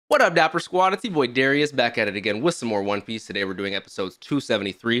What up, Dapper Squad? It's your boy Darius back at it again with some more One Piece. Today we're doing episodes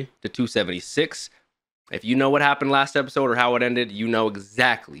 273 to 276. If you know what happened last episode or how it ended, you know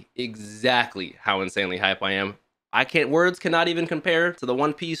exactly how insanely hype I am. Words cannot even compare to the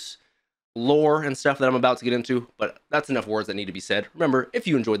One Piece lore and stuff that I'm about to get into, but that's enough words that need to be said. Remember, if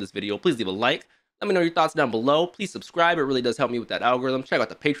you enjoyed this video, please leave a like. Let me know your thoughts down below. Please subscribe. It really does help me with that algorithm. Check out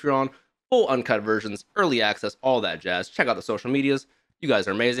the Patreon, full uncut versions, early access, all that jazz. Check out the social medias. You guys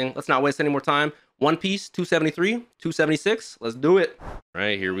are amazing. Let's not waste any more time. One Piece 273, 276. Let's do it. All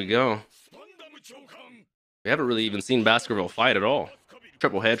right, here we go. We haven't really even seen Baskerville fight at all.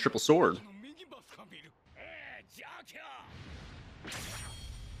 Triple head, triple sword.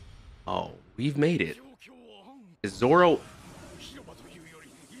 Oh, we've made it. Is Zoro...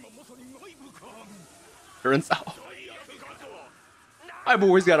 Turns out... My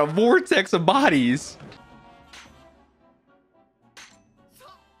boy's got a vortex of bodies.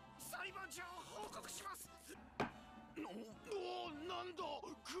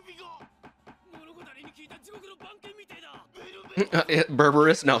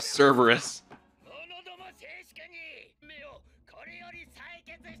 Berberus, now Cerberus.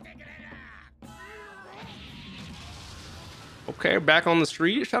 Okay, back on the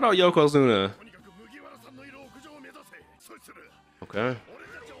street. Shout out Yokozuna. Okay.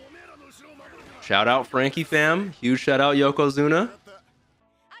 Shout out Frankie fam. Huge shout out Yokozuna.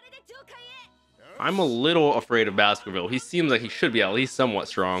 I'm a little afraid of Baskerville. He seems like he should be at least somewhat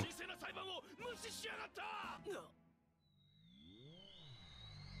strong.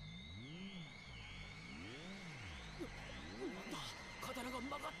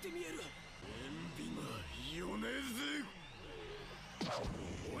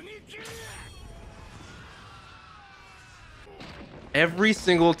 Every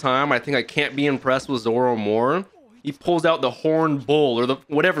single time I think I can't be impressed with Zoro more, he pulls out the horn bull or the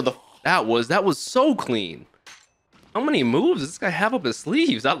whatever that was so clean. How many moves does this guy have up his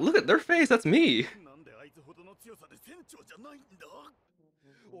sleeves? Look at their face, that's me.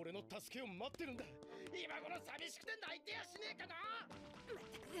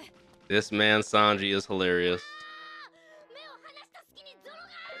 This man Sanji is hilarious.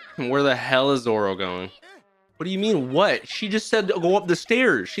 Where the hell is Zoro going? What do you mean, what? She just said to go up the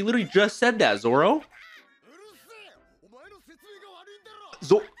stairs. She literally just said that, Zoro.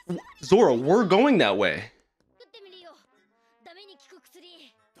 Zoro, we're going that way.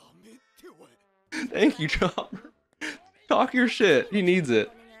 Thank you, Chopper. Talk your shit. He needs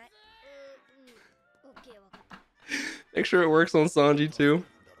it. Make sure it works on Sanji, too.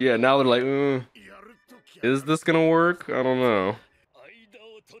 Yeah, now they're like, is this gonna work? I don't know.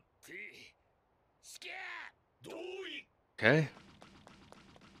 Okay.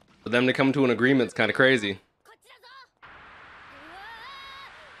 For them to come to an agreement is kind of crazy.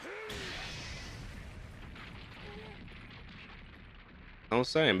 I was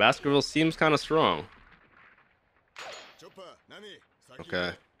saying, Baskerville seems kind of strong.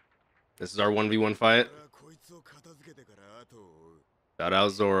 Okay. This is our 1v1 fight. Shout out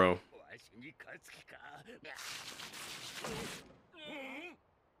Zoro.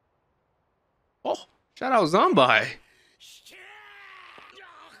 Oh, shout out Zombai.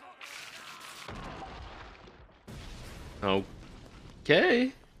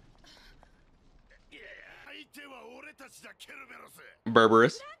 Okay.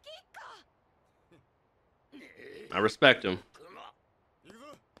 Berberus. I respect him.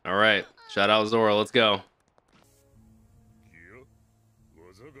 All right. Shout out Zoro. Let's go.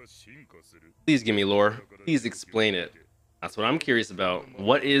 Please give me lore. Please explain it. That's what I'm curious about.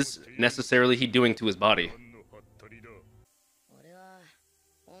 What is necessarily he doing to his body?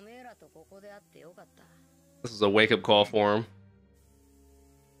 This is a wake-up call for him.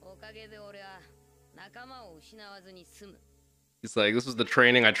 He's like, this was the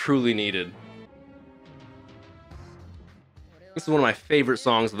training I truly needed. This is one of my favorite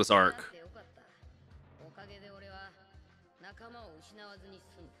songs of this arc.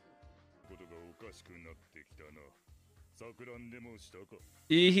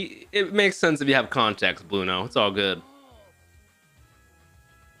 It makes sense if you have context, Bluno. It's all good.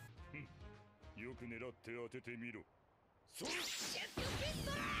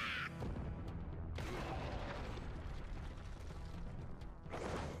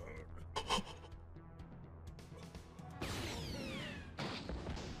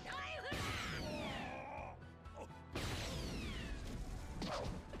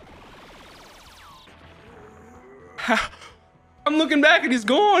 I'm looking back and he's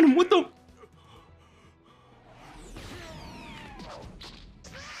gone. What the?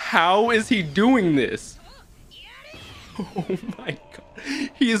 How is he doing this? Oh my god.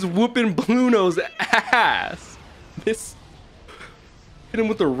 He is whooping Bluno's ass. This hit him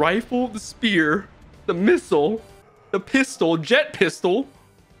with the rifle, the spear, the missile, the pistol, jet pistol.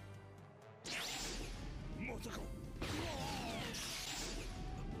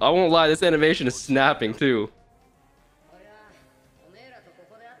 I won't lie, this animation is snapping too.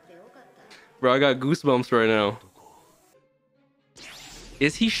 Bro, I got goosebumps right now.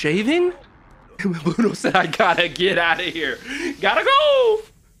 Is he shaving? Bruno said, I gotta get out of here. Gotta go.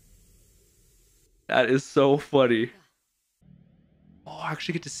 That is so funny. Oh, I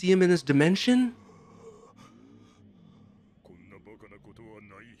actually get to see him in this dimension?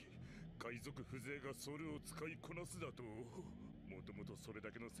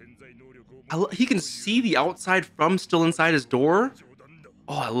 He can see the outside from still inside his door?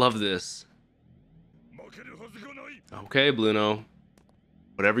 Oh, I love this. Okay, Bluno.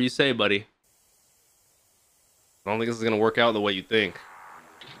 Whatever you say, buddy. I don't think this is gonna work out the way you think.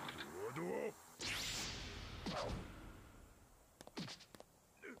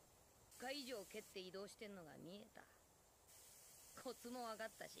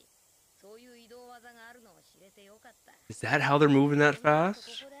 Is that how they're moving that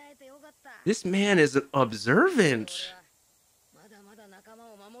fast? This man is observant.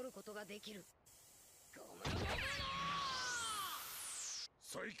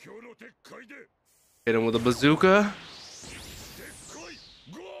 Hit him with a bazooka.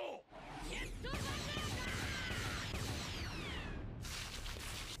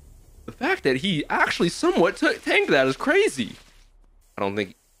 The fact that he actually somewhat tanked that is crazy. I don't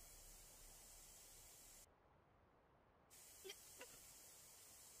think...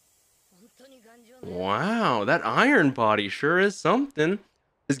 Wow, that iron body sure is something.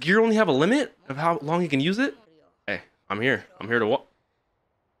 Does gear only have a limit of how long you can use it? Hey, I'm here. I'm here to what?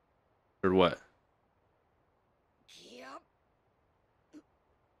 Or what?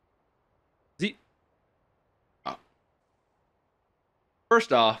 See? Oh.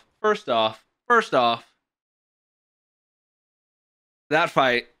 First off, that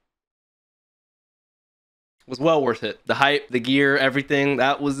fight was well worth it. The hype, the gear, everything,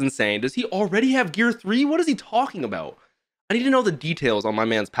 that was insane. Does he already have gear 3? What is he talking about? I need to know the details on my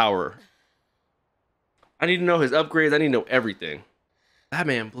man's power. I need to know his upgrades. I need to know everything. That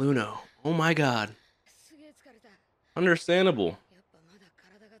man, Bluno. Oh my god. Understandable.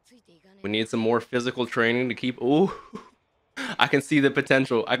 We need some more physical training to keep... Ooh. I can see the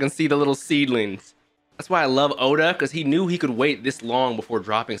potential. I can see the little seedlings. That's why I love Oda, because he knew he could wait this long before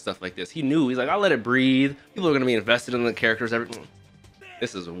dropping stuff like this. He knew. He's like, I'll let it breathe. People are going to be invested in the characters.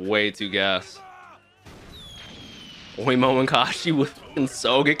 This is way too gas. Oimo and Kashi with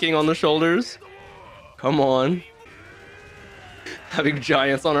Sogeking on the shoulders. Come on. Having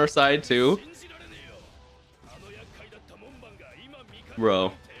giants on our side too.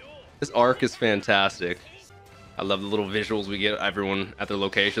 Bro, this arc is fantastic. I love the little visuals we get everyone at their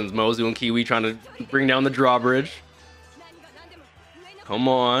locations. Mozu and Kiwi trying to bring down the drawbridge. Come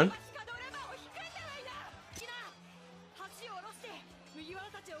on.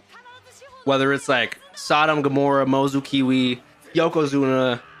 Whether it's like Sodom, Gomorrah, Mozu, Kiwi,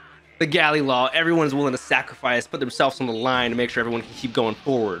 Yokozuna, the Galley Law, everyone's willing to sacrifice, put themselves on the line to make sure everyone can keep going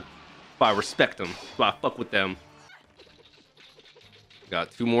forward. So I respect them. So I fuck with them.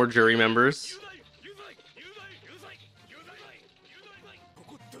 Got 2 more jury members.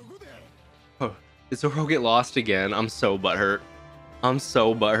 Oh, did Zoro get lost again? I'm so butthurt. I'm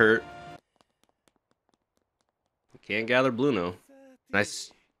so butthurt. Can't gather Bluno. And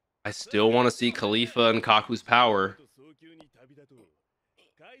I still want to see Khalifa and Kaku's power.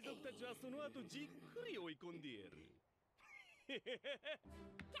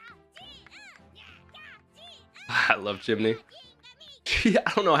 I love Chimney.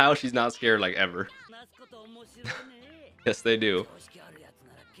 I don't know how she's not scared like ever. Yes, they do.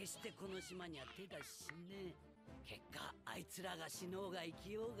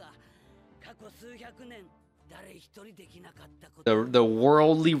 The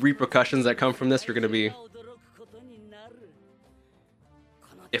worldly repercussions that come from this are going to be...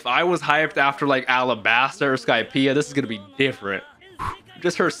 If I was hyped after like Alabasta or Skypiea, this is going to be different.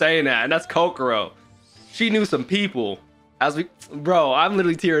 Just her saying that, and that's Kokoro. She knew some people. Bro, I'm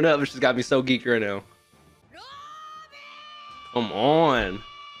literally tearing up. She's got me so geeked right now. Come on.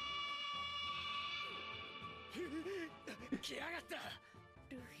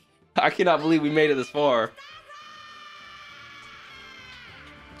 I cannot believe we made it this far.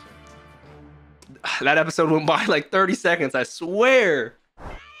 That episode went by like 30 seconds, I swear.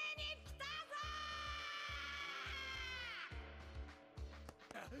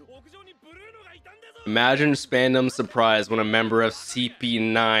 Imagine Spandam's surprise when a member of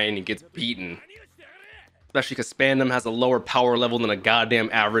CP9 gets beaten. Especially because Spandam has a lower power level than a goddamn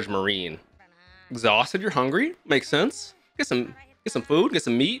average Marine. Exhausted, you're hungry? Makes sense. Get some food, get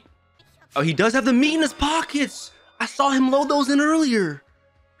some meat. Oh, he does have the meat in his pockets! I saw him load those in earlier.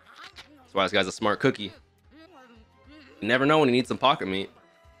 That's why this guy's a smart cookie. You never know when he needs some pocket meat.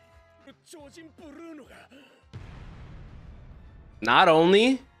 Not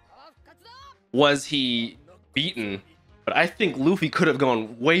only was he beaten, but I think Luffy could have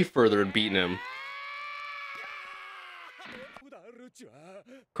gone way further and beaten him.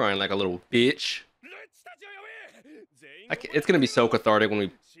 Crying like a little bitch. It's gonna be so cathartic when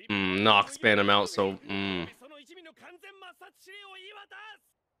we knock Spandam out. So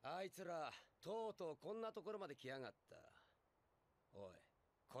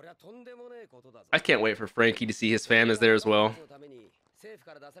I can't wait for Frankie to see his fam is there as well.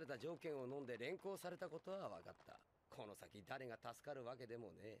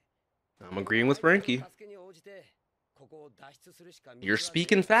 I'm agreeing with Frankie. You're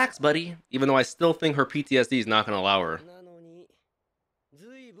speaking facts, buddy. Even though I still think her PTSD is not going to allow her.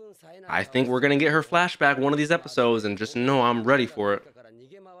 I think we're going to get her flashback one of these episodes, and just know I'm ready for it.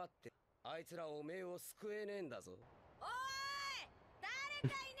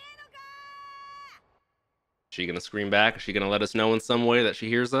 She going to scream back? Is she going to let us know in some way that she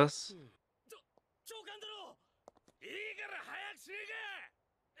hears us?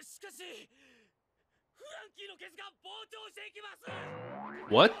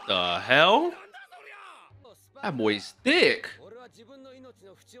 What the hell? That boy's thick.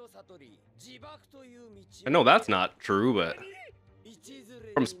 I know that's not true, but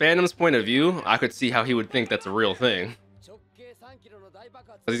from Spandam's point of view, I could see how he would think that's a real thing.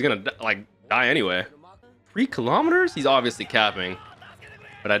 Because he's gonna like die anyway. 3 kilometers? He's obviously capping.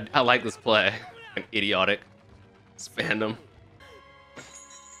 But I like this play. An idiotic Spandam.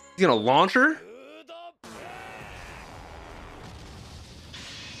 He's gonna launch her?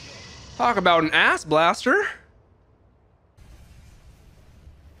 Talk about an ass blaster.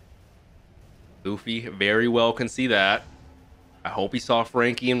 Luffy very well can see that. I hope he saw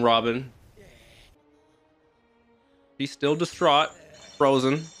Frankie and Robin. He's still distraught,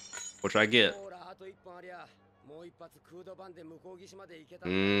 frozen, which I get.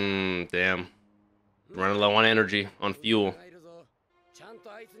 Damn. Running low on energy, on fuel.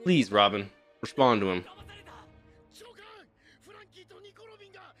 Please, Robin, respond to him.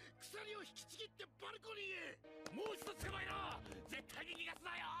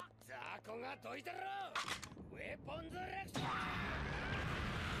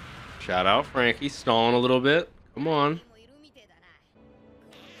 Shout out Frankie, stalling a little bit. Come on.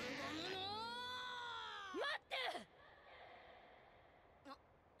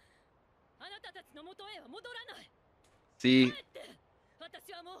 See,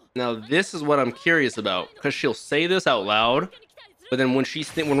 now this is what I'm curious about, because she'll say this out loud, but then when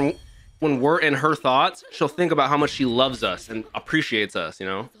when we're in her thoughts, she'll think about how much she loves us and appreciates us, you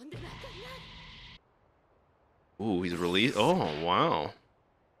know? Ooh, he's released. Oh, wow.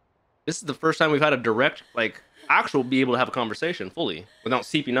 This is the first time we've had a direct, like, actual be able to have a conversation fully without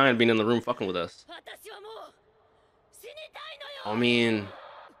CP9 being in the room fucking with us. I mean,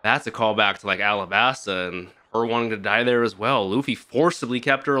 that's a callback to, like, Alabasta and her wanting to die there as well. Luffy forcibly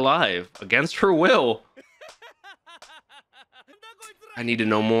kept her alive against her will. I need to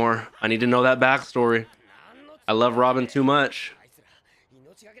know more. I need to know that backstory. I love Robin too much.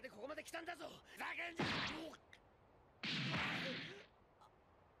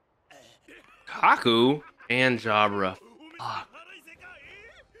 Kaku and Jabra. Fuck.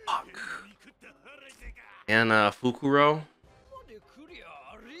 Fuck. And Fukuro.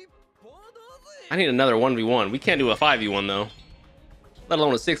 I need another 1v1. We can't do a 5v1 though. Let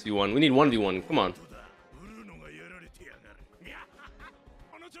alone a 6v1. We need 1v1. Come on.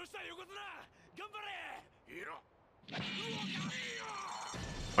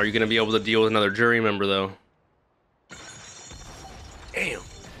 Are you gonna be able to deal with another jury member though? Damn.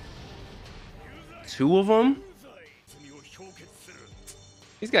 2 of them?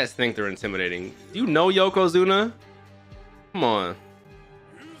 These guys think they're intimidating. Do you know Yokozuna? Come on.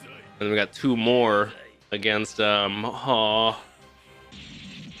 And we got 2 more against Shout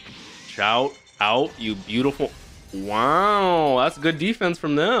out, you beautiful. Wow, that's good defense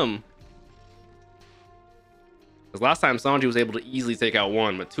from them. Because last time Sanji was able to easily take out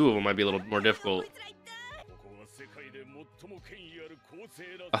 1, but 2 of them might be a little more difficult.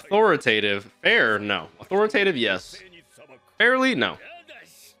 Authoritative, fair, no. Authoritative, yes. Fairly, no.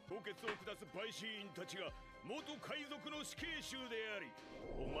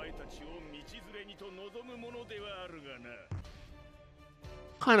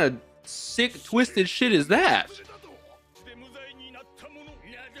 Kind of sick, twisted shit is that?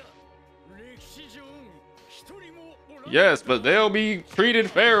 Yes, but they'll be treated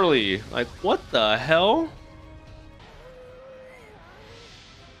fairly. Like, what the hell?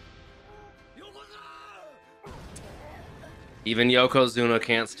 Even Yokozuna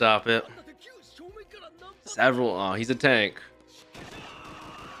can't stop it. Several. Oh, he's a tank.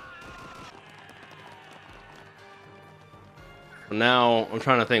 Now I'm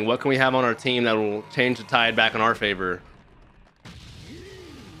trying to think, what can we have on our team that will change the tide back in our favor?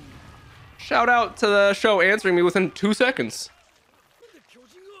 Shout out to the show answering me within 2 seconds.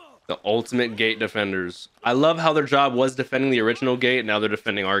 The ultimate gate defenders. I love how their job was defending the original gate. Now they're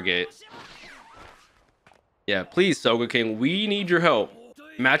defending our gate. Yeah, please, Soga King, we need your help.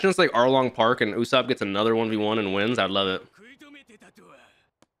 Imagine it's like Arlong Park and Usopp gets another 1v1 and wins. I'd love it.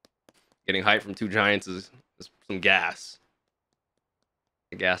 Getting hype from two giants is some gas.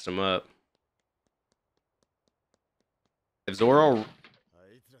 I gassed him up. If Zoro...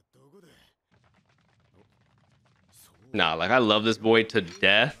 Nah, like, I love this boy to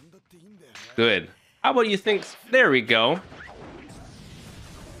death. Good. How about you think... There we go.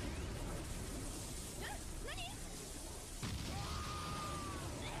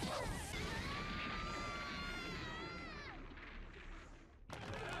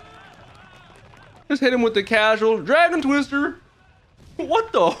 Just hit him with the casual Dragon Twister.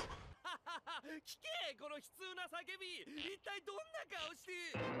 What the?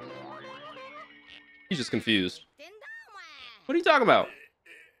 He's just confused. What are you talking about?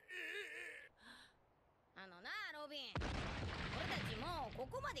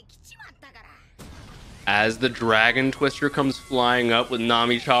 As the Dragon Twister comes flying up with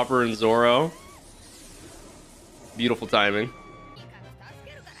Nami, Chopper, and Zoro. Beautiful timing.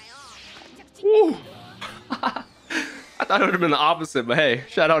 Woo. I thought it would have been the opposite, but hey,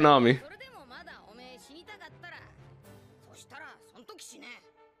 shout out Nami.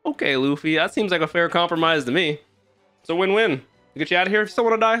 Okay, Luffy, that seems like a fair compromise to me. It's a win-win. Get you out of here if you still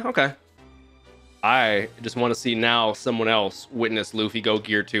want to die? Okay. I just want to see now someone else witness Luffy go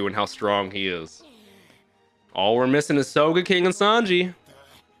Gear 2 and how strong he is. All we're missing is Soga King and Sanji.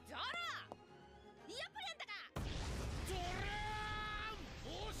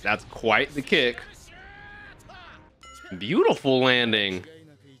 That's quite the kick. Beautiful landing.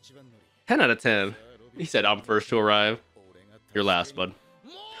 10 out of 10. He said, I'm first to arrive. You're last, bud.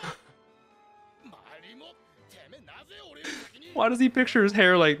 Why does he picture his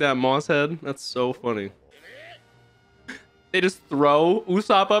hair like that, Moss Head? That's so funny. They just throw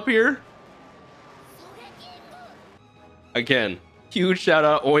Usopp up here. Again, huge shout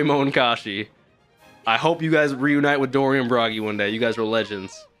out Oimo and Kashi. I hope you guys reunite with Dory and Bragi one day. You guys are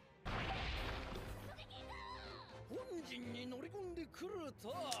legends.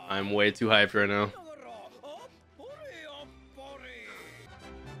 I'm way too hyped right now.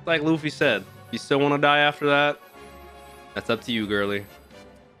 Like Luffy said, you still want to die after that? That's up to you, girly.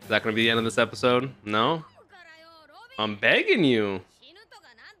 Is that going to be the end of this episode? No? I'm begging you.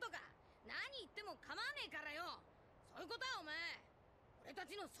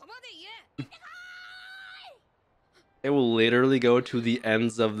 They will literally go to the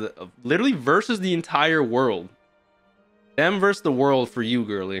ends of the... literally versus the entire world. Them versus the world for you,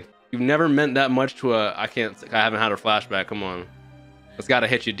 girly. You've never meant that much to a... I haven't had a flashback. Come on. It's got to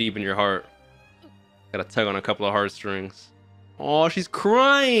hit you deep in your heart. Got to tug on a couple of heartstrings. Oh, she's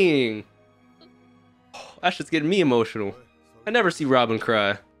crying. Oh, that shit's getting me emotional. I never see Robin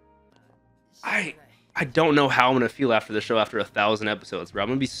cry. I don't know how I'm going to feel after the show after 1,000 episodes, bro. I'm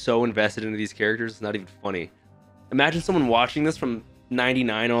going to be so invested into these characters. It's not even funny. Imagine someone watching this from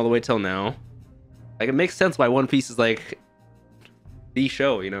 99 all the way till now. Like, it makes sense why One Piece is like the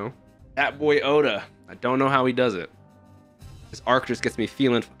show, you know? That boy Oda. I don't know how he does it. This arc just gets me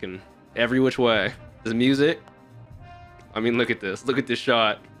feeling fucking every which way. This music. I mean, look at this. Look at this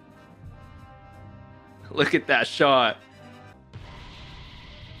shot. Look at that shot.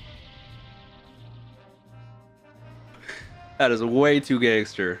 That is way too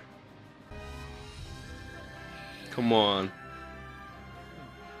gangster. Come on.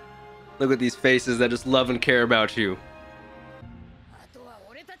 Look at these faces that just love and care about you.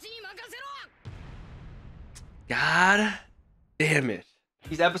 God damn it.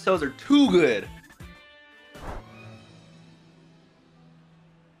 These episodes are too good.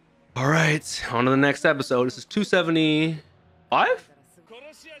 All right, on to the next episode. This is 275?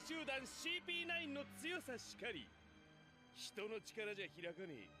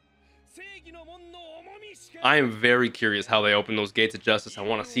 I am very curious how they open those gates of justice. I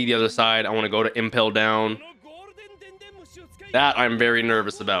want to see the other side. I want to go to Impel Down. That I'm very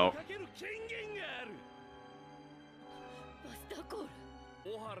nervous about.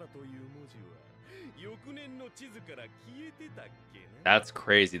 That's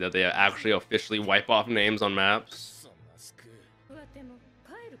crazy that they actually officially wipe off names on maps.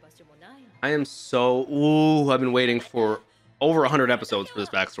 I am so... Ooh, I've been waiting for over 100 episodes for this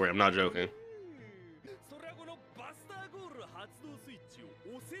backstory. I'm not joking.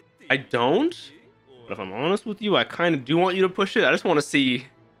 I don't? But if I'm honest with you, I kind of do want you to push it. I just want to see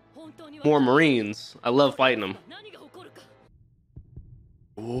more Marines. I love fighting them.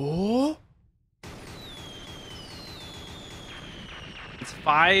 Oh. It's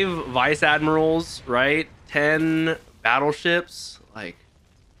 5 vice admirals, right? 10 battleships. Like,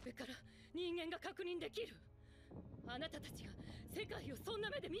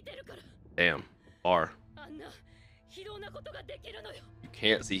 damn. Bar. You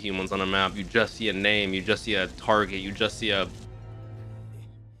can't see humans on a map. You just see a name. You just see a target. You just see a...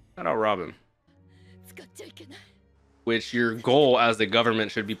 Shout out Robin. Which your goal as the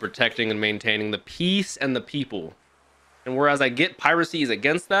government should be protecting and maintaining the peace and the people. And whereas I get piracy is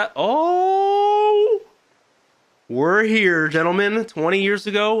against that. Oh! We're here, gentlemen. 20 years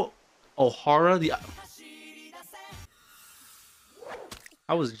ago, Ohara, the...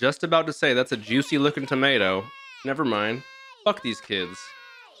 I was just about to say that's a juicy looking tomato. Never mind. Fuck these kids.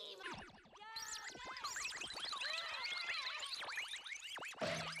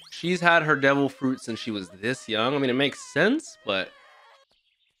 She's had her devil fruit since she was this young. I mean, it makes sense, but...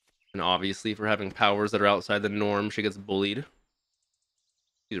 And obviously, for having powers that are outside the norm, she gets bullied.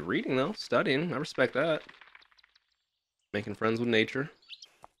 She's reading, though. Studying. I respect that. Making friends with nature.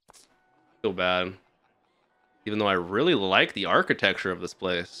 Feel bad. Even though I really like the architecture of this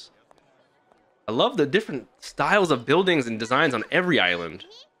place. I love the different styles of buildings and designs on every island.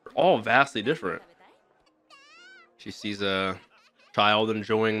 They're all vastly different. She sees a child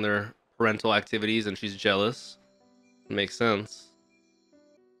enjoying their parental activities and she's jealous. It makes sense.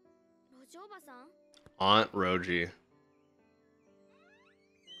 Aunt Roji.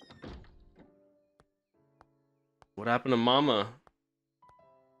 What happened to Mama?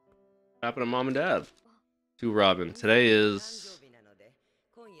 What happened to Mom and Dad? To Robin. Today is...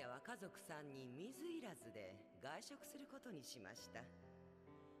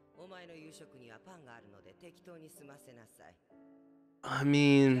 I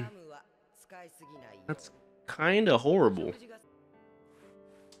mean... That's kind of horrible.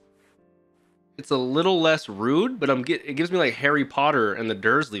 It's a little less rude, but it gives me like Harry Potter and the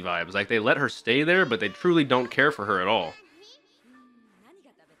Dursley vibes. Like they let her stay there, but they truly don't care for her at all.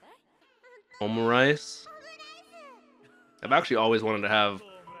 Omurice. I've actually always wanted to have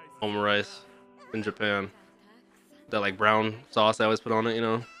omurice in Japan. That like brown sauce I always put on it, you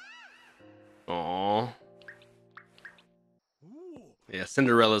know? Aww. Yeah,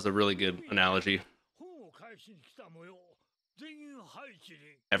 Cinderella's a really good analogy.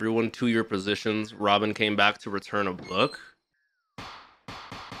 Everyone to your positions. Robin came back to return a book.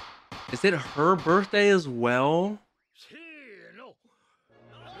 Is it her birthday as well?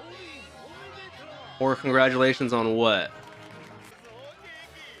 Or congratulations on what?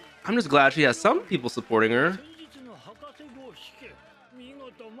 I'm just glad she has some people supporting her.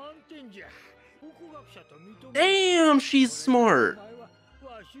 Damn, she's smart.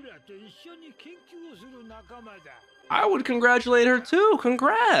 I would congratulate her too.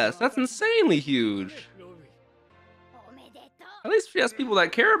 Congrats. That's insanely huge. At least she has people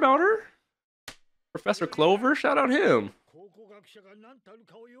that care about her. Professor Clover, shout out him.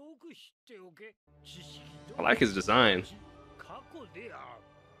 I like his design.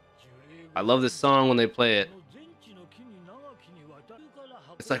 I love this song when they play it.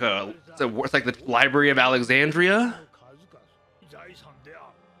 It's like the Library of Alexandria.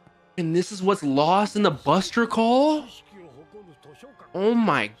 And this is what's lost in the Buster Call? Oh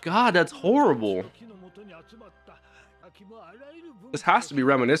my god, that's horrible. This has to be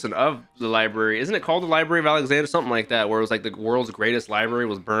reminiscent of the library. Isn't it called the Library of Alexandria? Something like that, where it was like the world's greatest library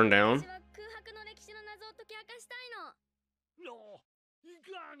was burned down.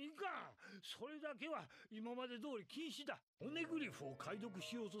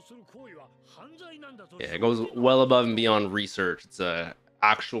 Yeah, it goes well above and beyond research. It's a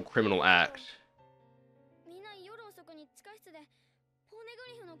actual criminal act.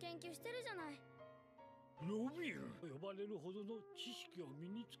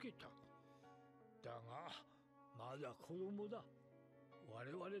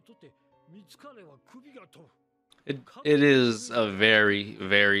 It is a very,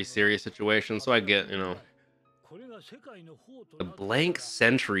 very serious situation, so I get, the blank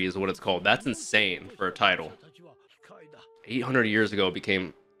century is what it's called. That's insane for a title. 800 years ago it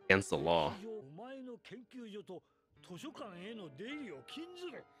became against the law.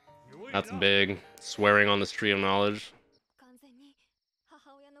 That's big. Swearing on this tree of knowledge.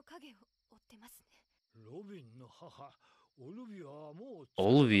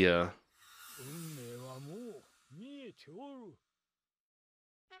 Olvia.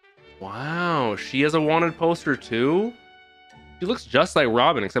 Wow, she has a wanted poster too? She looks just like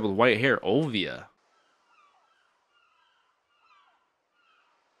Robin except with white hair. Olvia.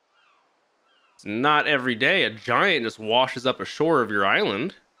 It's not every day a giant just washes up a shore of your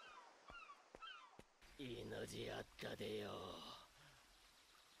island.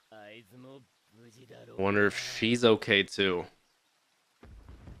 Wonder if she's okay too.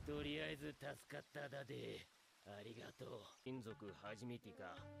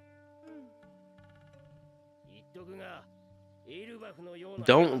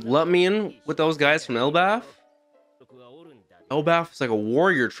 Don't let me in with those guys from Elbaf. Elbaf is like a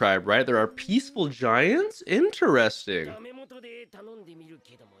warrior tribe, right? There are peaceful giants? Interesting. I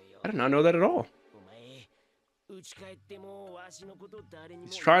did not know that at all. He's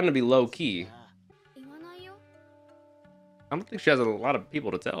trying to be low-key. I don't think she has a lot of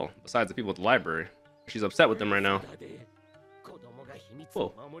people to tell, besides the people at the library. She's upset with them right now.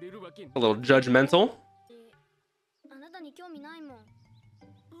 Whoa. A little judgmental.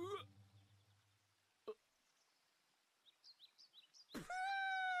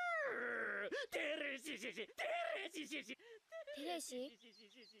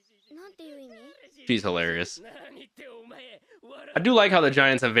 She's hilarious. I do like how the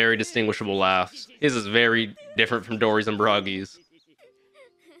giants have very distinguishable laughs. His is very different from Dory's and Bragi's.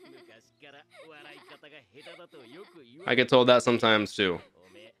 I get told that sometimes too.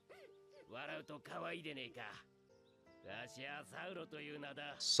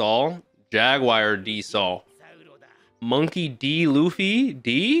 Saul? Jaguar D Saul. Monkey D Luffy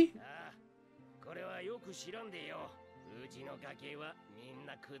D?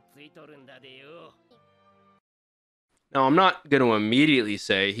 Now, I'm not going to immediately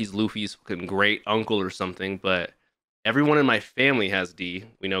say he's Luffy's fucking great uncle or something, but everyone in my family has D.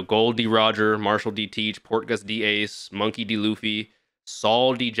 We know Gol D Roger, Marshall D Teach, Portgas D Ace, Monkey D Luffy,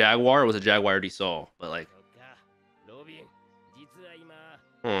 Saul D Jaguar. It was a Jaguar D Saul, but like,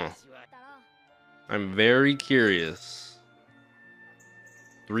 I'm very curious.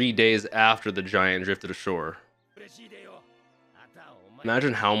 3 days after the giant drifted ashore.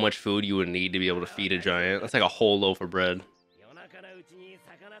 Imagine how much food you would need to be able to feed a giant. That's like a whole loaf of bread.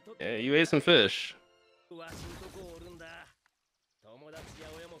 Yeah, you ate some fish.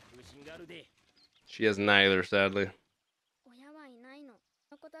 She has neither, sadly.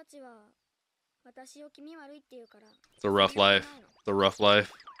 It's a rough life. It's a rough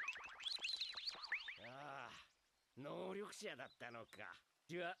life.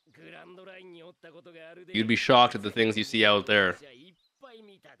 You'd be shocked at the things you see out there.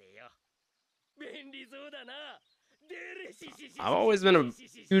 I've always been a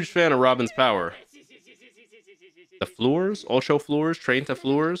huge fan of Robin's power. The floors, Ocho floors, train to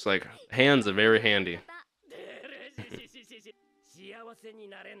floors, like hands are very handy.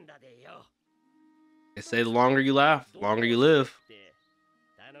 They say the longer you laugh, the longer you live.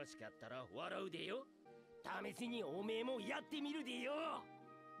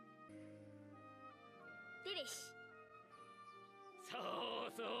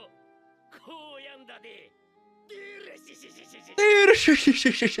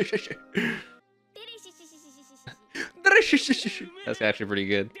 That's actually pretty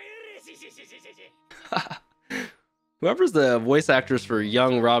good. Whoever's the voice actors for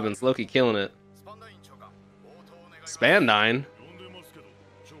young Robin's Loki killing it. Spandine.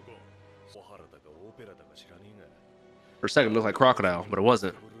 For a second it looked like Crocodile, but it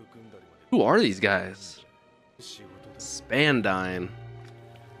wasn't. Who are these guys? Spandine.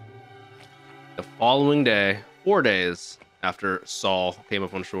 The following day, 4 days after Saul came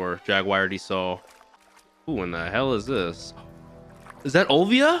up on shore, Jaguar D Saul. Who in the hell is this? Is that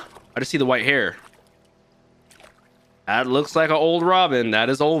Olvia? I just see the white hair. That looks like an old Robin. That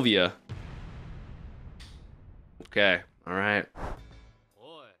is Olvia. Okay, all right.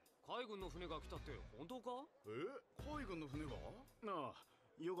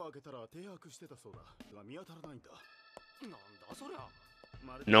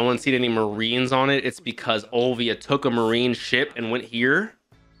 No one's seen any Marines on it. It's because Olvia took a Marine ship and went here.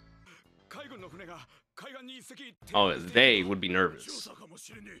 Oh, they would be nervous.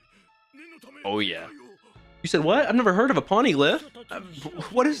 Oh, yeah. You said what? I've never heard of a poneglyph.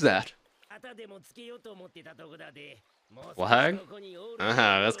 What is that? Flag?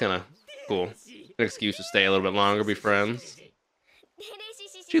 That's kind of cool. An excuse to stay a little bit longer, be friends.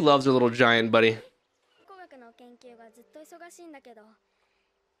 She loves her little giant buddy.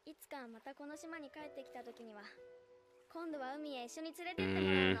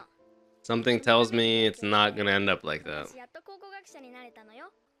 Something tells me it's not gonna end up like that.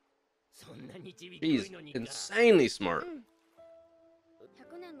 She's insanely smart.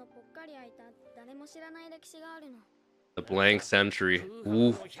 The blank century.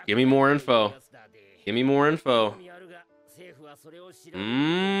 Ooh, give me more info. Give me more info.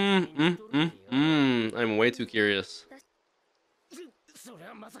 I'm way too curious.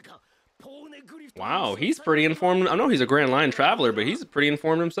 Wow, he's pretty informed. I know he's a Grand Line traveler, but he's pretty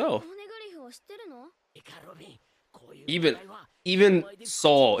informed himself. Even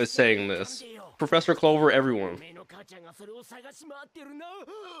Saul is saying this. Professor Clover, everyone.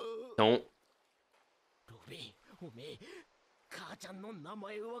 Don't.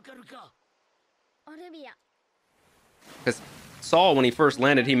 Because Saul, when he first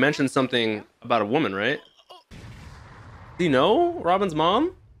landed, he mentioned something about a woman, right? Do you know Robin's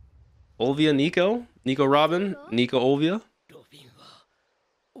mom? Olvia Nico? Nico Robin? Nico Olvia?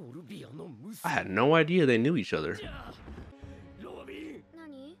 I had no idea they knew each other.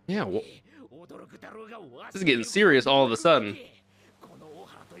 Yeah, well, this is getting serious all of a sudden.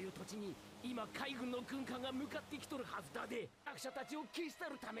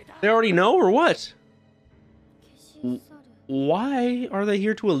 They already know or what? Why are they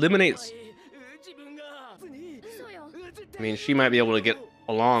here to eliminate? I mean, she might be able to get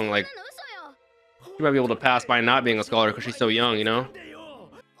along, like, she might be able to pass by not being a scholar because she's so young, you know?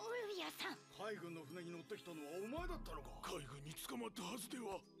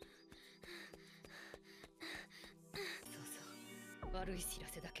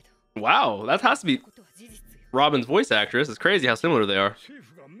 Wow, that has to be Robin's voice actress. It's crazy how similar they are.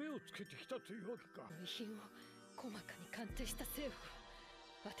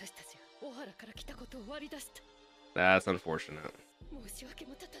 That's unfortunate.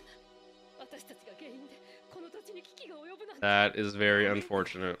 That is very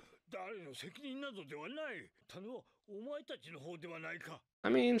unfortunate. I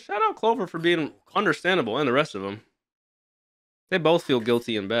mean, shout out Clover for being understandable and the rest of them. They both feel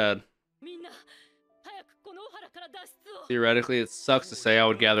guilty and bad. Theoretically, it sucks to say I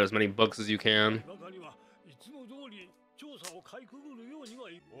would gather as many books as you can.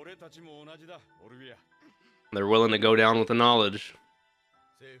 They're willing to go down with the knowledge.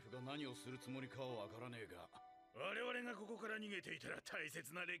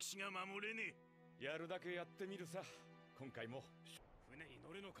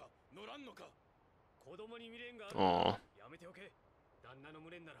 Aww.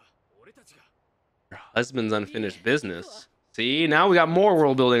 Your husband's unfinished business. See, now we got more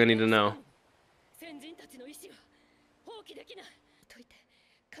world building I need to know.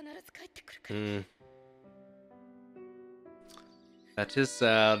 That is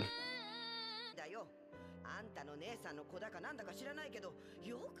sad.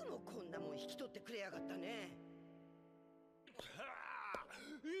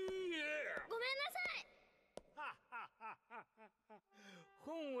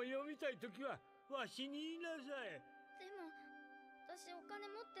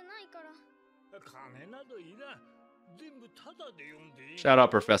 Shout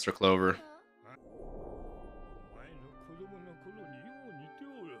out Professor Clover.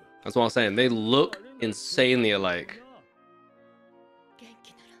 That's what I'm saying. They look insanely alike.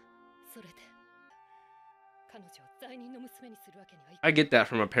 I get that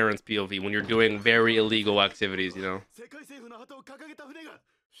from a parent's POV when you're doing very illegal activities, you know?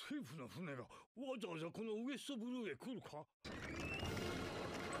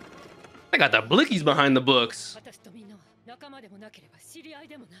 I got the blickies behind the books.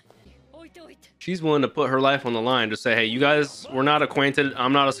 She's willing to put her life on the line to say, hey, you guys, we're not acquainted.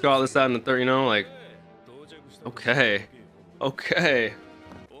 I'm not a scholar, this, that, and the third, you know? Like, okay. Okay.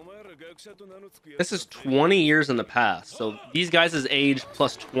 This is 20 years in the past. So these guys' age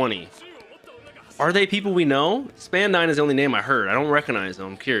plus 20. Are they people we know? Span9 is the only name I heard. I don't recognize them.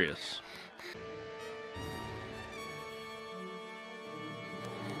 I'm curious.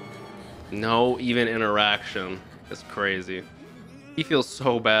 No even interaction. It's crazy. He feels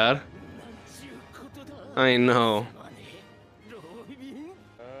so bad. I know.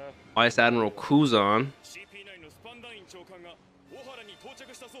 Vice Admiral Kuzan.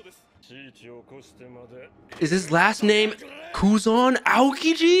 Is his last name Kuzan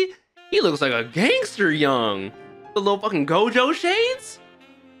Aokiji? He looks like a gangster young. The little fucking Gojo shades?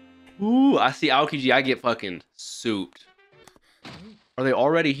 Ooh, I see Aokiji. I get fucking souped. Are they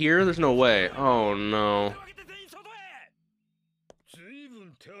already here? There's no way. Oh no.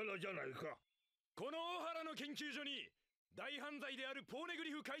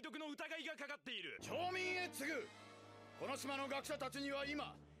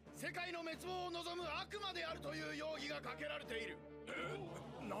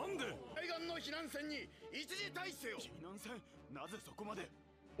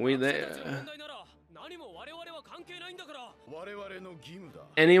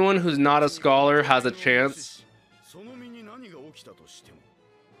 Anyone who's not a scholar has a chance.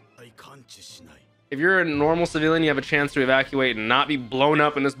 If you're a normal civilian, you have a chance to evacuate and not be blown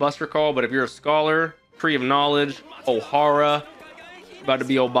up in this buster call. But if you're a scholar, tree of knowledge, Ohara, about to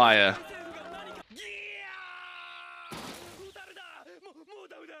be Obaya.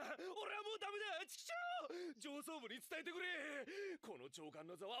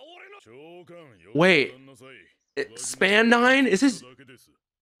 Wait, Spandine? Is his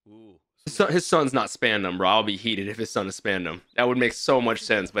son's not Spandum, bro. I'll be heated if his son is Spandum. That would make so much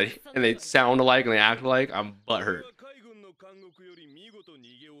sense, but and they sound alike and they act alike. I'm butthurt.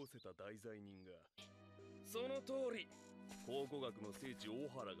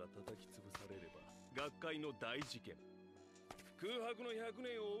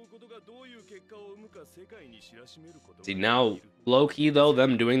 See, now, low-key though,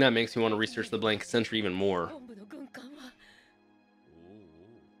 them doing that makes me want to research the Blank Century even more.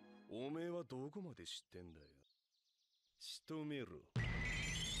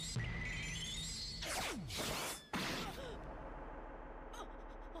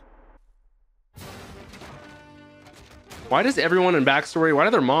 Why does everyone in backstory, why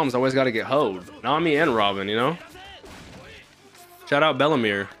do their moms always got to get hoed? Nami and Robin, you know? Shout out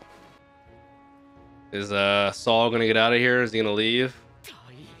Bellamere. Is Saul gonna get out of here? Is he gonna leave?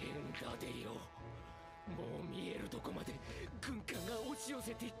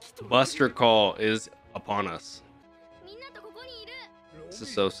 Buster call is upon us. This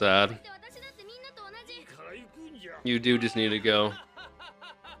is so sad. You do just need to go.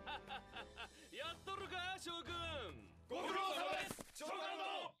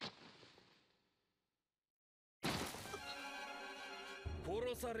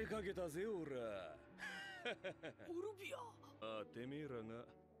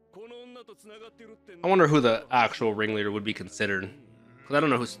 I wonder who the actual ringleader would be considered. Because I don't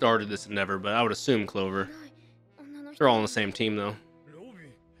know who started this endeavor, but I would assume Clover. They're all on the same team, though.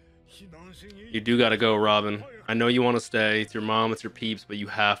 You do gotta go, Robin. I know you want to stay. It's your mom, it's your peeps, but you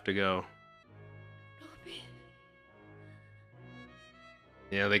have to go.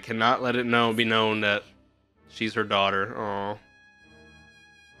 Yeah, they cannot let it be known that she's her daughter. Aww.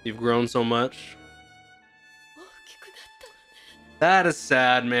 You've grown so much. That is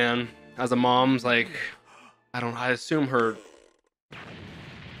sad, man. As a mom's like, I assume her.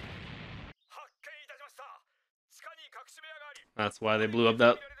 That's why they blew up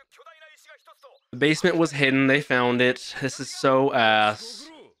that. The basement was hidden. They found it. This is so ass.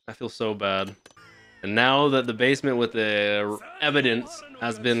 I feel so bad. And now that the basement with the evidence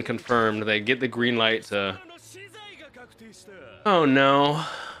has been confirmed, they get the green light to. Oh no.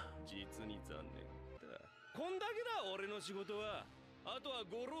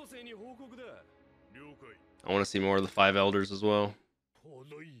 I want to see more of the 5 elders as well.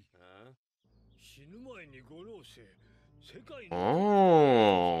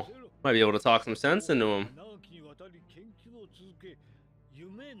 Oh, might be able to talk some sense into him.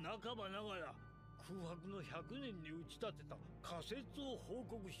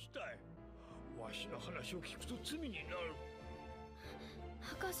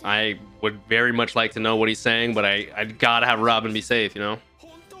 I would very much like to know what he's saying, but I gotta have Robin be safe, you know?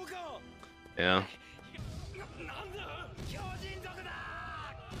 Yeah.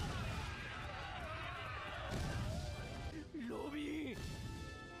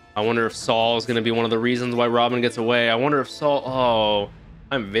 I wonder if Saul is going to be one of the reasons why Robin gets away. I wonder if Saul... Oh,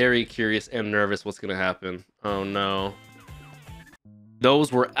 I'm very curious and nervous what's going to happen. Oh, no.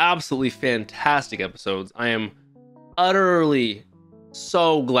 Those were absolutely fantastic episodes. I am utterly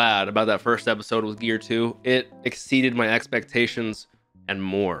so glad about that first episode with Gear 2. It exceeded my expectations and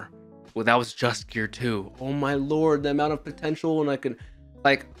more. Well, that was just Gear 2. Oh, my Lord, the amount of potential. And I can...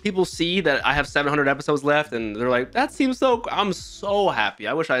 Like, people see that I have 700 episodes left, and they're like, that seems so... I'm so happy.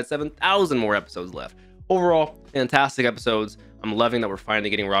 I wish I had 7,000 more episodes left. Overall, fantastic episodes. I'm loving that we're finally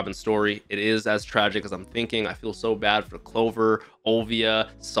getting Robin's story. It is as tragic as I'm thinking. I feel so bad for Clover, Olvia,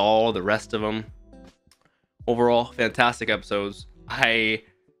 Saul, the rest of them. Overall, fantastic episodes. I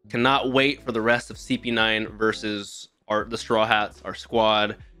Cannot wait for the rest of CP9 versus the Straw Hats, our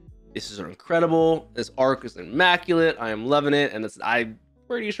squad. This is incredible. This arc is immaculate. I am loving it, and I'm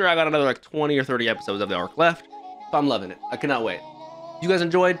pretty sure I got another like 20 or 30 episodes of the arc left, so I'm loving it. I cannot wait. If you guys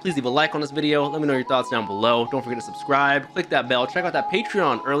enjoyed, please leave a like on this video. Let me know your thoughts down below. Don't forget to subscribe, click that bell, check out that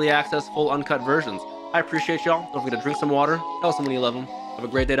Patreon, early access, full uncut versions. I appreciate y'all. Don't forget to drink some water, tell someone you love them. Have a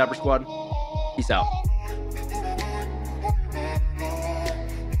great day, Dapper Squad. Peace out.